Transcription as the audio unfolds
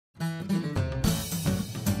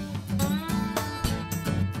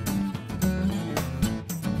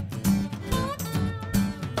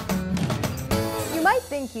might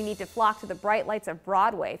think you need to flock to the bright lights of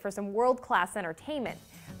Broadway for some world-class entertainment,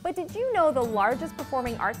 but did you know the largest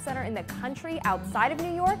performing arts center in the country outside of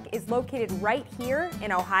New York is located right here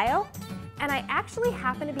in Ohio? And I actually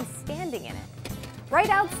happen to be standing in it. Right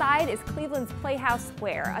outside is Cleveland's Playhouse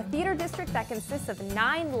Square, a theater district that consists of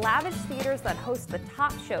 9 lavish theaters that host the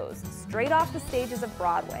top shows straight off the stages of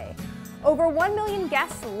Broadway. Over 1 million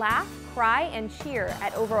guests laugh, cry, and cheer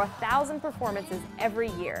at over 1,000 performances every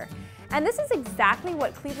year. And this is exactly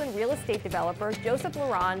what Cleveland real estate developer Joseph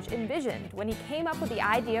Laronge envisioned when he came up with the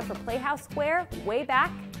idea for Playhouse Square way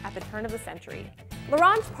back at the turn of the century.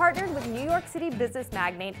 Laronge partnered with New York City business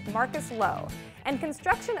magnate Marcus Loew, and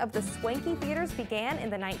construction of the swanky theaters began in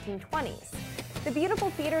the 1920s. The beautiful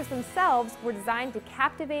theaters themselves were designed to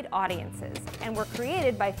captivate audiences and were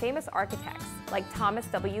created by famous architects like Thomas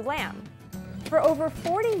W. Lamb. For over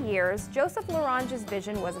 40 years, Joseph Laronge's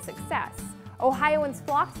vision was a success. Ohioans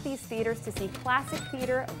flocked to these theaters to see classic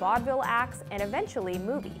theater, vaudeville acts, and eventually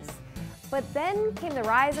movies. But then came the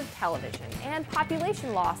rise of television and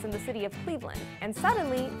population loss in the city of Cleveland, and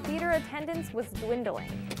suddenly theater attendance was dwindling.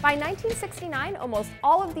 By 1969, almost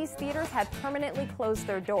all of these theaters had permanently closed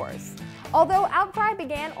their doors. Although outcry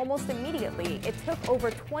began almost immediately, it took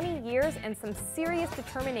over 20 years and some serious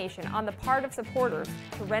determination on the part of supporters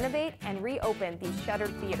to renovate and reopen these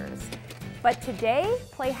shuttered theaters. But today,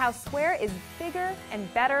 Playhouse Square is bigger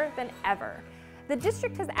and better than ever. The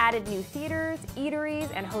district has added new theaters, eateries,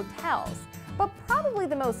 and hotels, but probably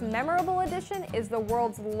the most memorable addition is the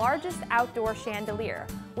world's largest outdoor chandelier,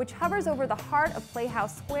 which hovers over the heart of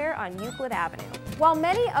Playhouse Square on Euclid Avenue. While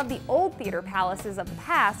many of the old theater palaces of the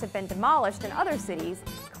past have been demolished in other cities,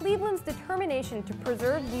 Cleveland's determination to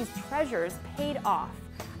preserve these treasures paid off.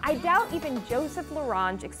 I doubt even Joseph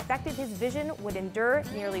Laronge expected his vision would endure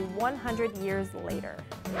nearly 100 years later.